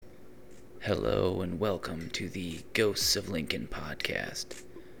Hello and welcome to the Ghosts of Lincoln podcast.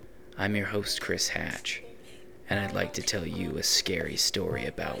 I'm your host, Chris Hatch, and I'd like to tell you a scary story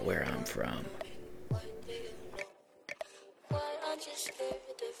about where I'm from.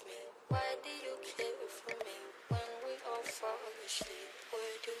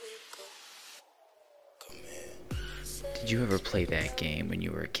 Did you ever play that game when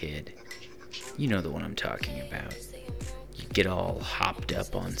you were a kid? You know the one I'm talking about. You'd get all hopped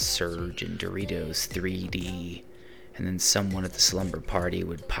up on Surge and Doritos 3D, and then someone at the slumber party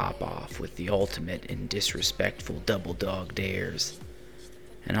would pop off with the ultimate in disrespectful double dog dares.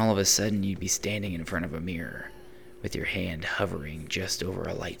 And all of a sudden you'd be standing in front of a mirror, with your hand hovering just over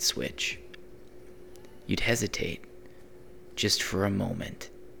a light switch. You'd hesitate, just for a moment,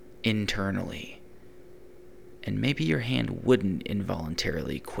 internally, and maybe your hand wouldn't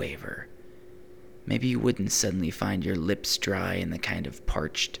involuntarily quaver. Maybe you wouldn't suddenly find your lips dry in the kind of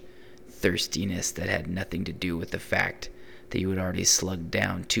parched thirstiness that had nothing to do with the fact that you had already slugged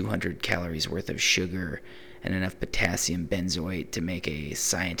down 200 calories worth of sugar and enough potassium benzoate to make a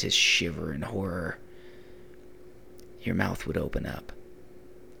scientist shiver in horror. Your mouth would open up,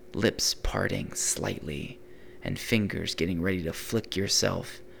 lips parting slightly, and fingers getting ready to flick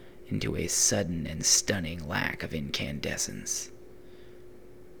yourself into a sudden and stunning lack of incandescence.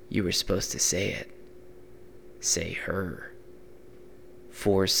 You were supposed to say it. Say her.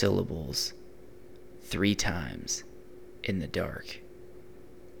 4 syllables, 3 times, in the dark.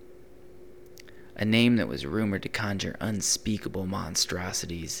 A name that was rumored to conjure unspeakable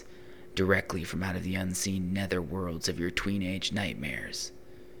monstrosities directly from out of the unseen netherworlds of your tween-age nightmares.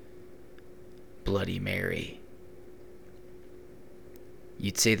 Bloody Mary.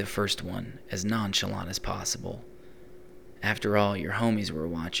 You'd say the first one as nonchalant as possible. After all, your homies were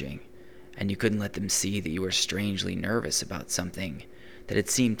watching, and you couldn't let them see that you were strangely nervous about something that had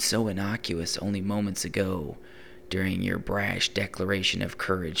seemed so innocuous only moments ago during your brash declaration of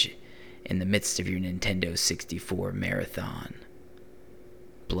courage in the midst of your Nintendo 64 marathon.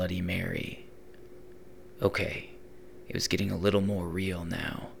 Bloody Mary. Okay, it was getting a little more real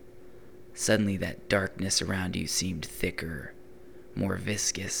now. Suddenly that darkness around you seemed thicker, more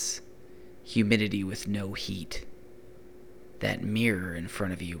viscous, humidity with no heat. That mirror in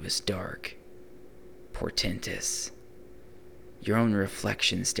front of you was dark, portentous. Your own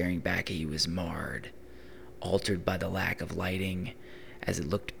reflection staring back at you was marred, altered by the lack of lighting, as it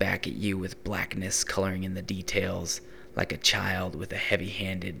looked back at you with blackness coloring in the details like a child with a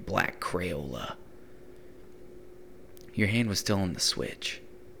heavy-handed black Crayola. Your hand was still on the switch.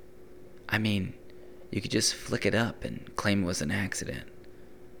 I mean, you could just flick it up and claim it was an accident.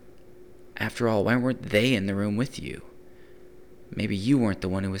 After all, why weren't they in the room with you? Maybe you weren't the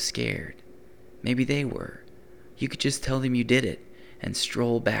one who was scared. Maybe they were. You could just tell them you did it and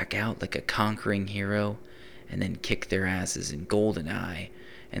stroll back out like a conquering hero and then kick their asses in GoldenEye,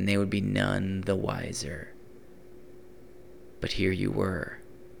 and they would be none the wiser. But here you were,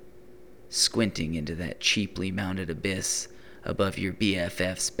 squinting into that cheaply mounted abyss above your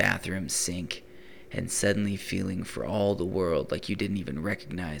BFF's bathroom sink, and suddenly feeling for all the world like you didn't even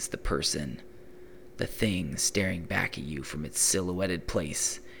recognize the person, the thing staring back at you from its silhouetted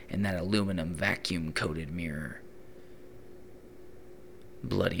place in that aluminum vacuum-coated mirror.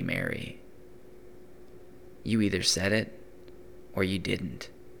 Bloody Mary. You either said it, or you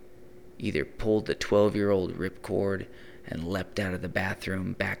didn't. Either pulled the 12-year-old ripcord and leapt out of the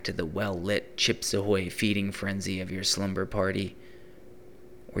bathroom back to the well-lit Chips Ahoy feeding frenzy of your slumber party,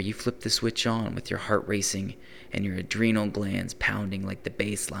 or you flipped the switch on with your heart racing and your adrenal glands pounding like the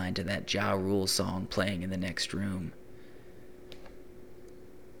bass line to that Ja Rule song playing in the next room.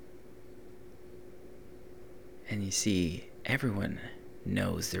 And you see, everyone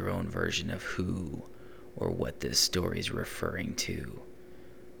knows their own version of who or what this story's referring to,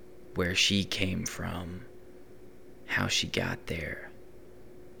 where she came from, how she got there,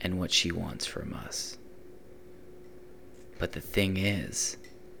 and what she wants from us. But the thing is,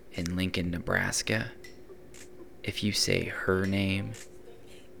 in Lincoln, Nebraska, if you say her name,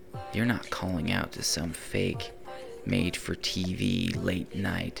 you're not calling out to some fake, made-for-TV,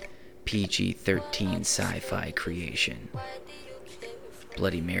 late-night, PG-13 sci-fi creation.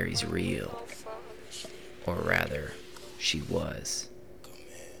 Bloody Mary's real. Or rather, she was.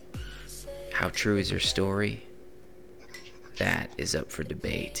 How true is her story? That is up for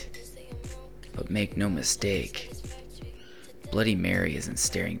debate. But make no mistake, Bloody Mary isn't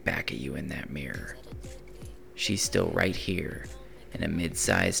staring back at you in that mirror. She's still right here in a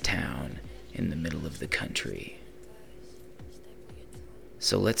mid-sized town in the middle of the country.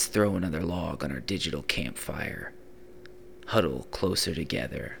 So let's throw another log on our digital campfire, huddle closer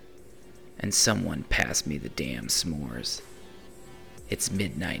together, and someone pass me the damn s'mores. It's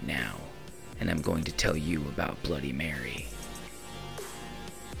midnight now, and I'm going to tell you about Bloody Mary.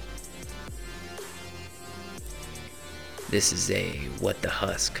 This is a What the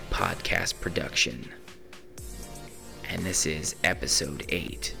Husk podcast production, and this is episode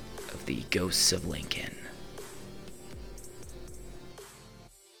 8 of the Ghosts of Lincoln.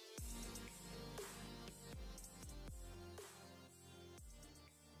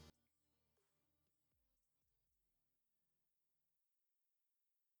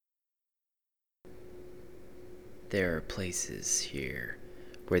 There are places here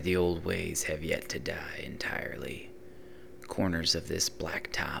where the old ways have yet to die entirely. Corners of this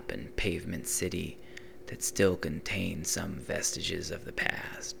blacktop and pavement city that still contain some vestiges of the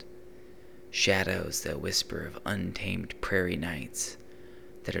past. Shadows that whisper of untamed prairie nights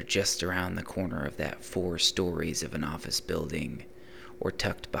that are just around the corner of that 4 stories of an office building, or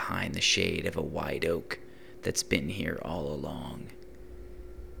tucked behind the shade of a white oak that's been here all along.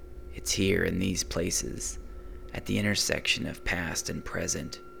 It's here in these places, at the intersection of past and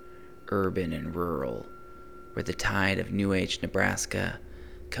present, urban and rural, where the tide of New Age Nebraska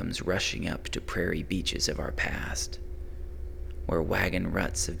comes rushing up to prairie beaches of our past, where wagon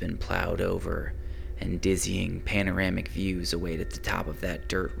ruts have been plowed over and dizzying panoramic views await at the top of that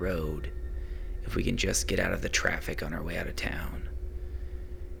dirt road, if we can just get out of the traffic on our way out of town.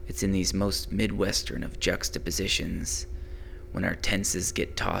 It's in these most Midwestern of juxtapositions, when our tenses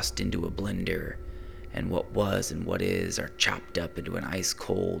get tossed into a blender, and what was and what is are chopped up into an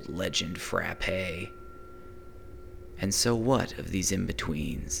ice-cold legend frappe. And so what of these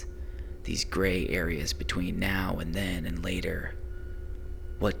in-betweens, these gray areas between now and then and later?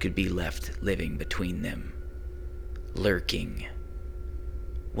 What could be left living between them? Lurking.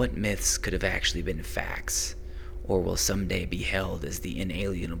 What myths could have actually been facts, or will someday be held as the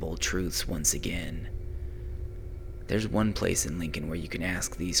inalienable truths once again? There's one place in Lincoln where you can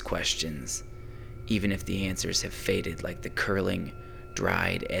ask these questions, even if the answers have faded like the curling,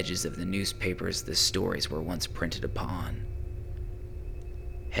 dried edges of the newspapers the stories were once printed upon.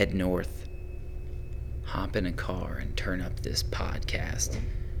 Head north, hop in a car and turn up this podcast,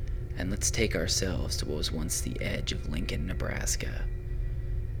 and let's take ourselves to what was once the edge of Lincoln, Nebraska.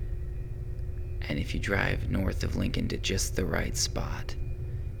 And if you drive north of Lincoln to just the right spot,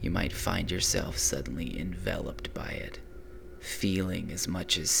 you might find yourself suddenly enveloped by it, feeling as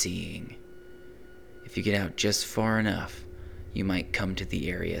much as seeing. If you get out just far enough, you might come to the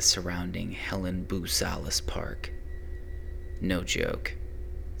area surrounding Helen Boo Salas Park. No joke,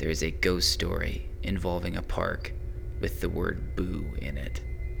 there is a ghost story involving a park with the word boo in it.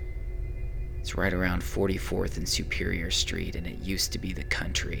 It's right around 44th and Superior Street, and it used to be the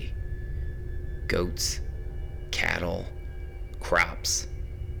country. Goats, cattle, crops,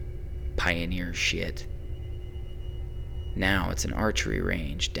 pioneer shit. Now it's an archery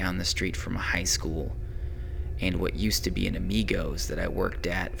range down the street from a high school, and what used to be an Amigos that I worked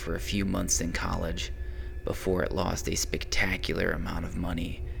at for a few months in college before it lost a spectacular amount of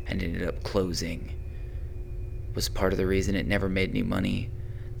money and ended up closing. Was part of the reason it never made any money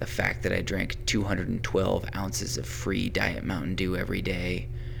the fact that I drank 212 ounces of free Diet Mountain Dew every day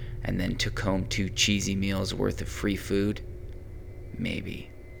and then took home 2 cheesy meals worth of free food?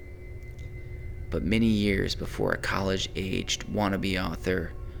 Maybe. But many years before a college-aged wannabe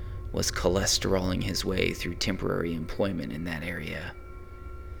author was cholesteroling his way through temporary employment in that area,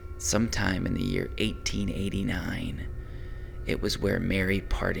 sometime in the year 1889, it was where Mary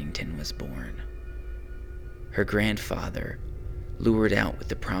Partington was born. Her grandfather, lured out with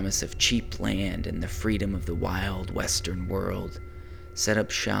the promise of cheap land and the freedom of the wild western world, set up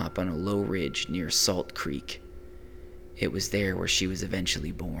shop on a low ridge near Salt Creek. It was there where she was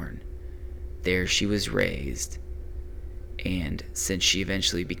eventually born. There she was raised, and since she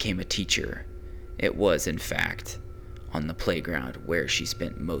eventually became a teacher, it was, in fact, on the playground where she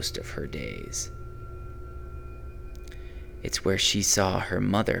spent most of her days. It's where she saw her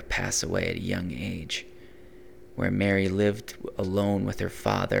mother pass away at a young age, where Mary lived alone with her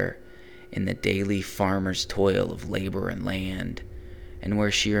father in the daily farmer's toil of labor and land, and where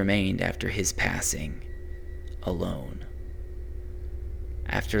she remained after his passing, alone.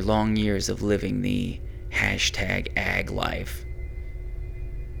 After long years of living the #ag life,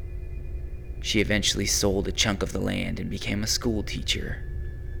 she eventually sold a chunk of the land and became a school teacher.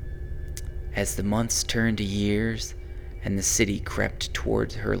 As the months turned to years and the city crept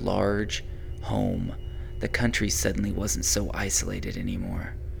toward her large home, the country suddenly wasn't so isolated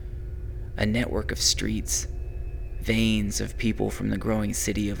anymore. A network of streets, veins of people from the growing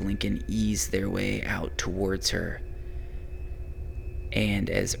city of Lincoln eased their way out towards her. And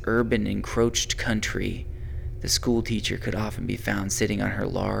as urban encroached country, the school teacher could often be found sitting on her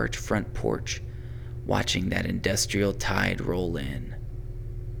large front porch, watching that industrial tide roll in.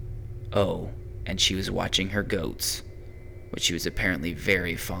 Oh, and she was watching her goats, which she was apparently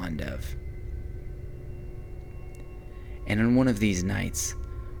very fond of. And on one of these nights,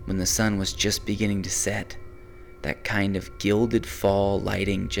 when the sun was just beginning to set, that kind of gilded fall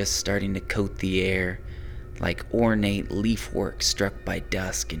lighting just starting to coat the air, like ornate leafwork struck by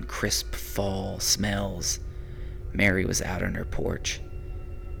dusk and crisp fall smells, Mary was out on her porch.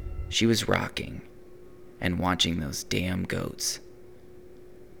 She was rocking and watching those damn goats.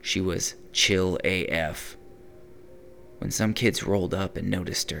 She was chill AF when some kids rolled up and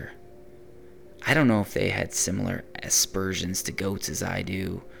noticed her. I don't know if they had similar aspersions to goats as I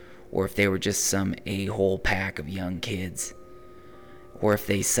do, or if they were just some a-hole pack of young kids, or if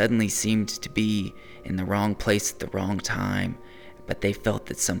they suddenly seemed to be in the wrong place at the wrong time, but they felt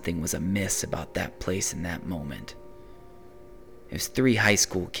that something was amiss about that place in that moment. It was 3 high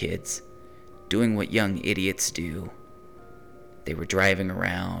school kids doing what young idiots do. They were driving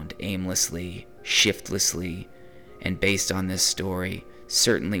around aimlessly, shiftlessly, and based on this story,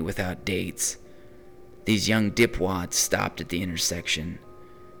 certainly without dates. These young dipwads stopped at the intersection,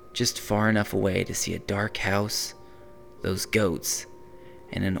 just far enough away to see a dark house, those goats,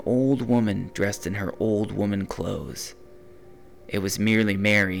 and an old woman dressed in her old woman clothes. It was merely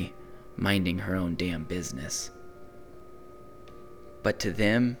Mary, minding her own damn business. But to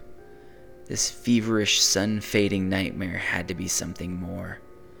them, this feverish, sun-fading nightmare had to be something more,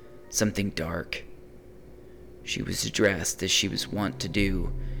 something dark. She was dressed as she was wont to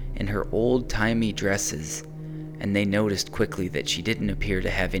do, in her old-timey dresses, and they noticed quickly that she didn't appear to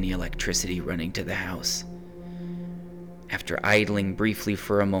have any electricity running to the house. After idling briefly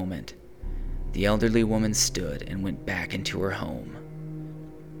for a moment, the elderly woman stood and went back into her home.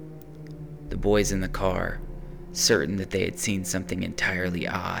 The boys in the car, certain that they had seen something entirely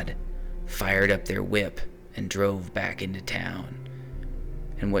odd, fired up their whip and drove back into town.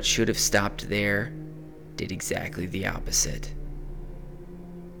 And what should have stopped there did exactly the opposite.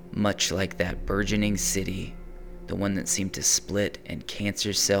 Much like that burgeoning city, the one that seemed to split and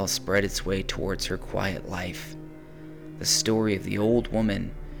cancer cells spread its way towards her quiet life, the story of the old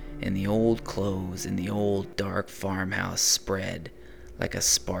woman in the old clothes in the old dark farmhouse spread like a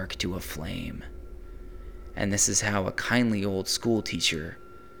spark to a flame. And this is how a kindly old school teacher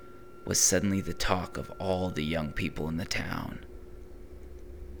was suddenly the talk of all the young people in the town.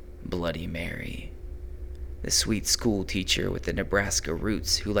 Bloody Mary, the sweet school teacher with the Nebraska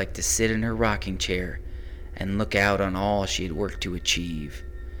roots who liked to sit in her rocking chair and look out on all she had worked to achieve,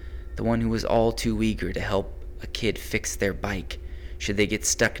 the one who was all too eager to help a kid fix their bike should they get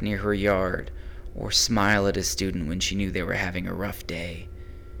stuck near her yard, or smile at a student when she knew they were having a rough day.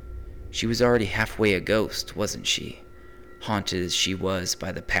 She was already halfway a ghost, wasn't she? Haunted as she was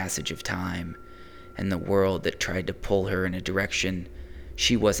by the passage of time and the world that tried to pull her in a direction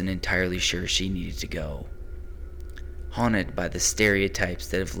she wasn't entirely sure she needed to go. Haunted by the stereotypes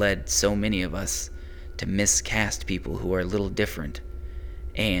that have led so many of us to miscast people who are a little different,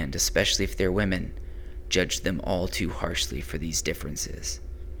 and, especially if they're women, judge them all too harshly for these differences.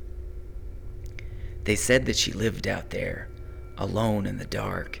 They said that she lived out there, alone in the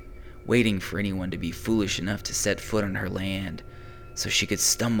dark, waiting for anyone to be foolish enough to set foot on her land, so she could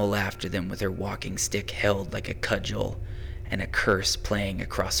stumble after them with her walking stick held like a cudgel and a curse playing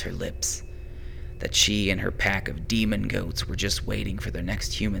across her lips. That she and her pack of demon goats were just waiting for their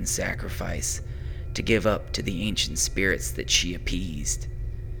next human sacrifice to give up to the ancient spirits that she appeased.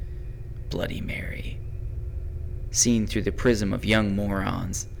 Bloody Mary. Seen through the prism of young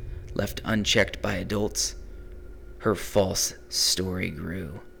morons, left unchecked by adults, her false story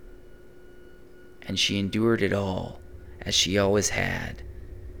grew. And she endured it all, as she always had,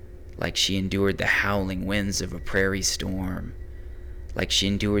 like she endured the howling winds of a prairie storm, like she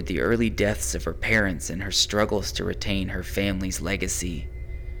endured the early deaths of her parents and her struggles to retain her family's legacy,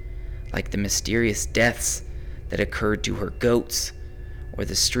 like the mysterious deaths that occurred to her goats, or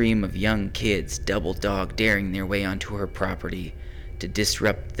the stream of young kids double dog daring their way onto her property to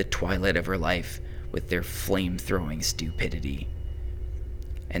disrupt the twilight of her life with their flame-throwing stupidity.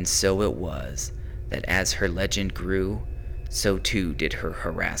 And so it was that as her legend grew, so too did her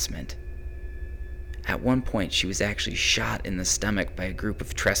harassment. At one point, she was actually shot in the stomach by a group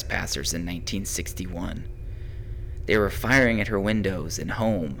of trespassers in 1961. They were firing at her windows and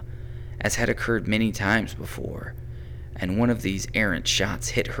home, as had occurred many times before, and one of these errant shots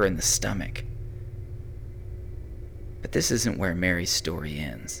hit her in the stomach. But this isn't where Mary's story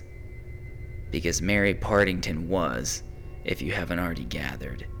ends, because Mary Partington was, if you haven't already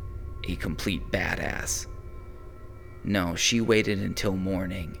gathered, a complete badass. No, she waited until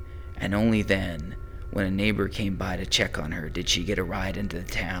morning, and only then, when a neighbor came by to check on her, did she get a ride into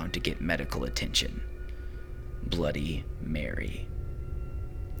the town to get medical attention. Bloody Mary.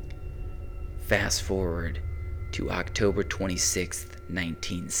 Fast forward to October 26th,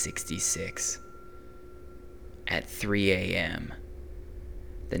 1966. At 3 a.m.,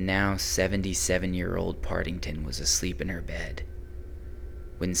 the now 77-year-old Partington was asleep in her bed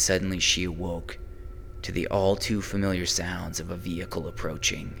when suddenly she awoke to the all too familiar sounds of a vehicle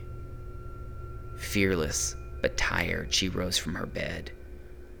approaching. Fearless but tired, she rose from her bed,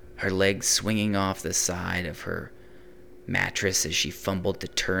 her legs swinging off the side of her mattress as she fumbled to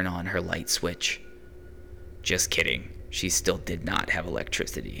turn on her light switch. Just kidding, she still did not have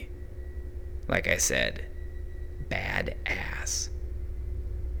electricity. Like I said, bad ass.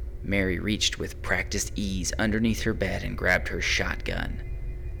 Mary reached with practiced ease underneath her bed and grabbed her shotgun.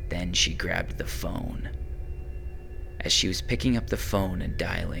 Then she grabbed the phone. As she was picking up the phone and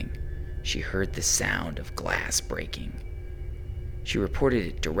dialing, she heard the sound of glass breaking. She reported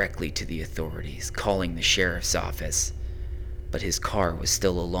it directly to the authorities, calling the sheriff's office, but his car was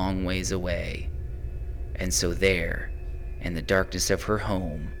still a long ways away. And so there, in the darkness of her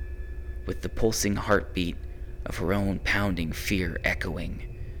home, with the pulsing heartbeat of her own pounding fear echoing,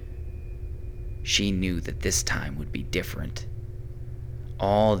 she knew that this time would be different.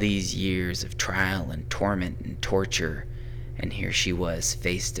 All these years of trial and torment and torture, and here she was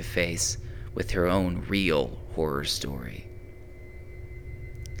face to face with her own real horror story.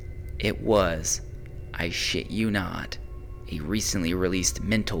 It was, I shit you not, a recently released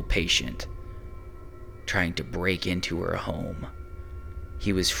mental patient trying to break into her home.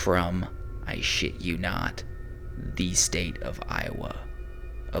 He was from, I shit you not, the state of Iowa,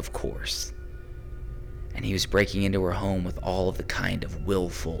 of course. And he was breaking into her home with all of the kind of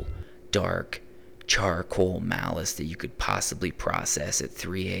willful, dark, charcoal malice that you could possibly process at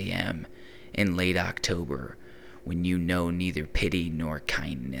 3 a.m. in late October when you know neither pity nor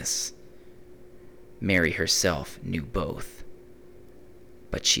kindness. Mary herself knew both,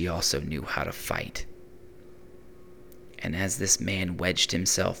 but she also knew how to fight. And as this man wedged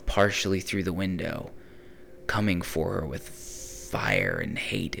himself partially through the window, coming for her with fire and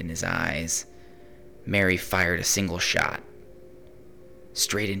hate in his eyes, Mary fired a single shot,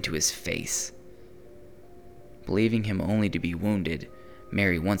 straight into his face. Believing him only to be wounded,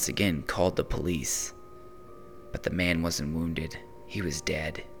 Mary once again called the police. But the man wasn't wounded, he was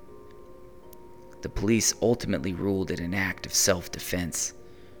dead. The police ultimately ruled it an act of self-defense.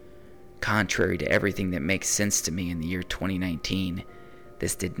 Contrary to everything that makes sense to me in the year 2019,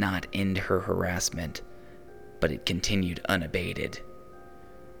 this did not end her harassment, but it continued unabated.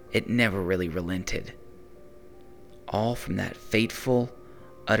 It never really relented. All from that fateful,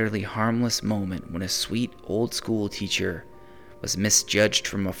 utterly harmless moment when a sweet old school teacher was misjudged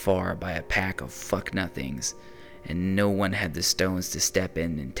from afar by a pack of fuck-nothings, and no one had the stones to step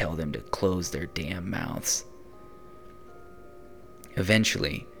in and tell them to close their damn mouths.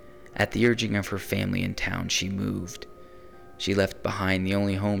 Eventually, at the urging of her family in town, she moved. She left behind the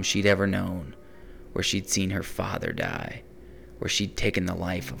only home she'd ever known, where she'd seen her father die, where she'd taken the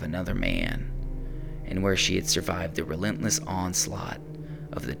life of another man, and where she had survived the relentless onslaught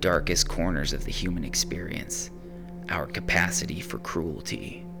of the darkest corners of the human experience, our capacity for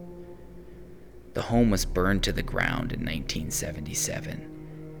cruelty. The home was burned to the ground in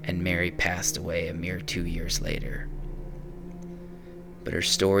 1977, and Mary passed away a mere 2 years later. But her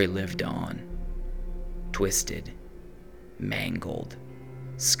story lived on, twisted, mangled,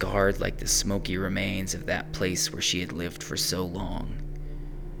 scarred like the smoky remains of that place where she had lived for so long.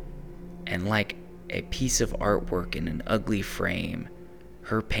 And like a piece of artwork in an ugly frame,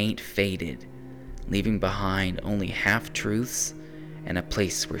 her paint faded, leaving behind only half-truths and a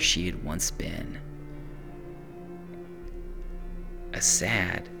place where she had once been. A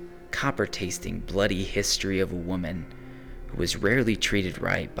sad, copper-tasting, bloody history of a woman who was rarely treated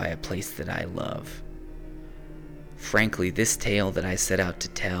right by a place that I love. Frankly, this tale that I set out to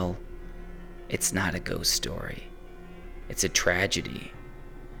tell, it's not a ghost story. It's a tragedy,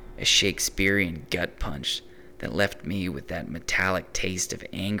 a Shakespearean gut punch that left me with that metallic taste of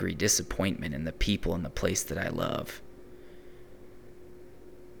angry disappointment in the people and the place that I love.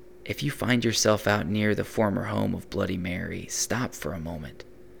 If you find yourself out near the former home of Bloody Mary, stop for a moment.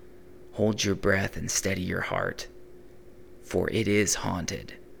 Hold your breath and steady your heart, for it is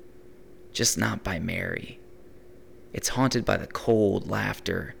haunted, just not by Mary. It's haunted by the cold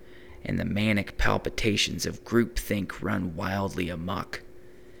laughter and the manic palpitations of groupthink run wildly amok.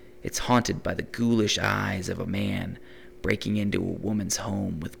 It's haunted by the ghoulish eyes of a man breaking into a woman's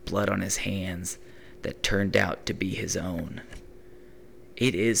home with blood on his hands that turned out to be his own.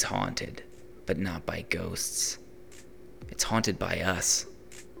 It is haunted, but not by ghosts. It's haunted by us.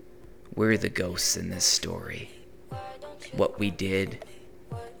 We're the ghosts in this story. What we did,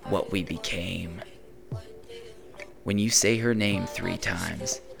 what we became. When you say her name 3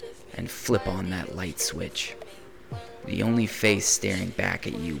 times and flip on that light switch, the only face staring back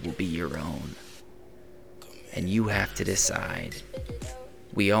at you will be your own. And you have to decide,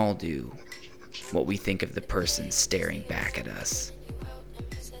 we all do, what we think of the person staring back at us.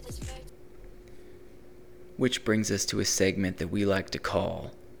 Which brings us to a segment that we like to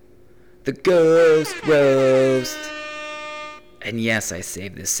call the Ghost Roast. And yes, I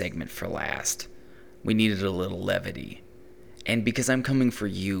saved this segment for last. We needed a little levity. And because I'm coming for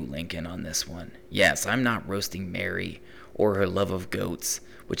you, Lincoln, on this one. Yes, I'm not roasting Mary or her love of goats,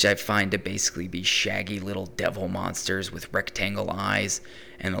 which I find to basically be shaggy little devil monsters with rectangle eyes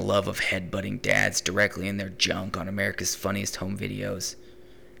and a love of headbutting dads directly in their junk on America's Funniest Home Videos.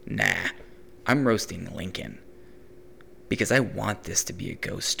 Nah, I'm roasting Lincoln. Because I want this to be a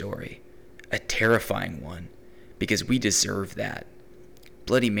ghost story. A terrifying one. Because we deserve that.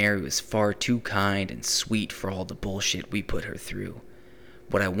 Bloody Mary was far too kind and sweet for all the bullshit we put her through.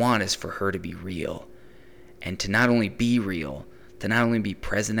 What I want is for her to be real. And to not only be real, to not only be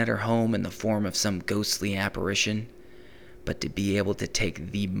present at her home in the form of some ghostly apparition, but to be able to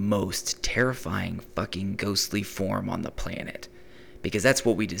take the most terrifying fucking ghostly form on the planet. Because that's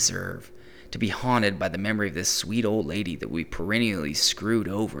what we deserve. To be haunted by the memory of this sweet old lady that we perennially screwed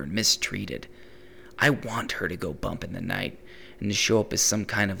over and mistreated. I want her to go bump in the night and to show up as some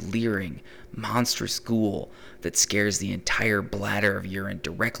kind of leering, monstrous ghoul that scares the entire bladder of urine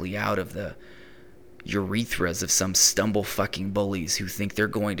directly out of the urethras of some stumble fucking bullies who think they're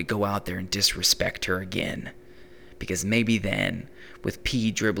going to go out there and disrespect her again. Because maybe then, with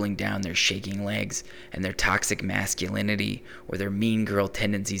pee dribbling down their shaking legs and their toxic masculinity or their mean girl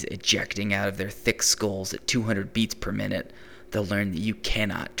tendencies ejecting out of their thick skulls at 200 beats per minute, they'll learn that you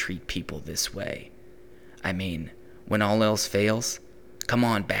cannot treat people this way. I mean, when all else fails, come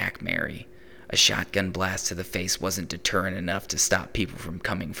on back, Mary. A shotgun blast to the face wasn't deterrent enough to stop people from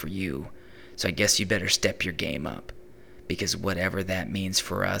coming for you. So I guess you better step your game up. Because whatever that means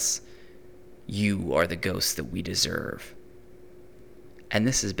for us, you are the ghosts that we deserve. And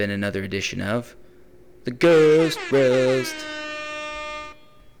this has been another edition of The Ghost Roast.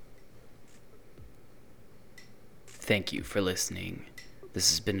 Thank you for listening. This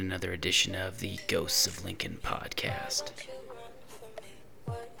has been another edition of the Ghosts of Lincoln podcast.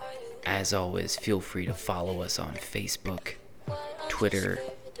 As always, feel free to follow us on Facebook, Twitter,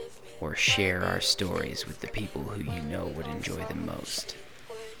 or share our stories with the people who you know would enjoy them most.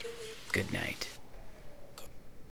 Good night.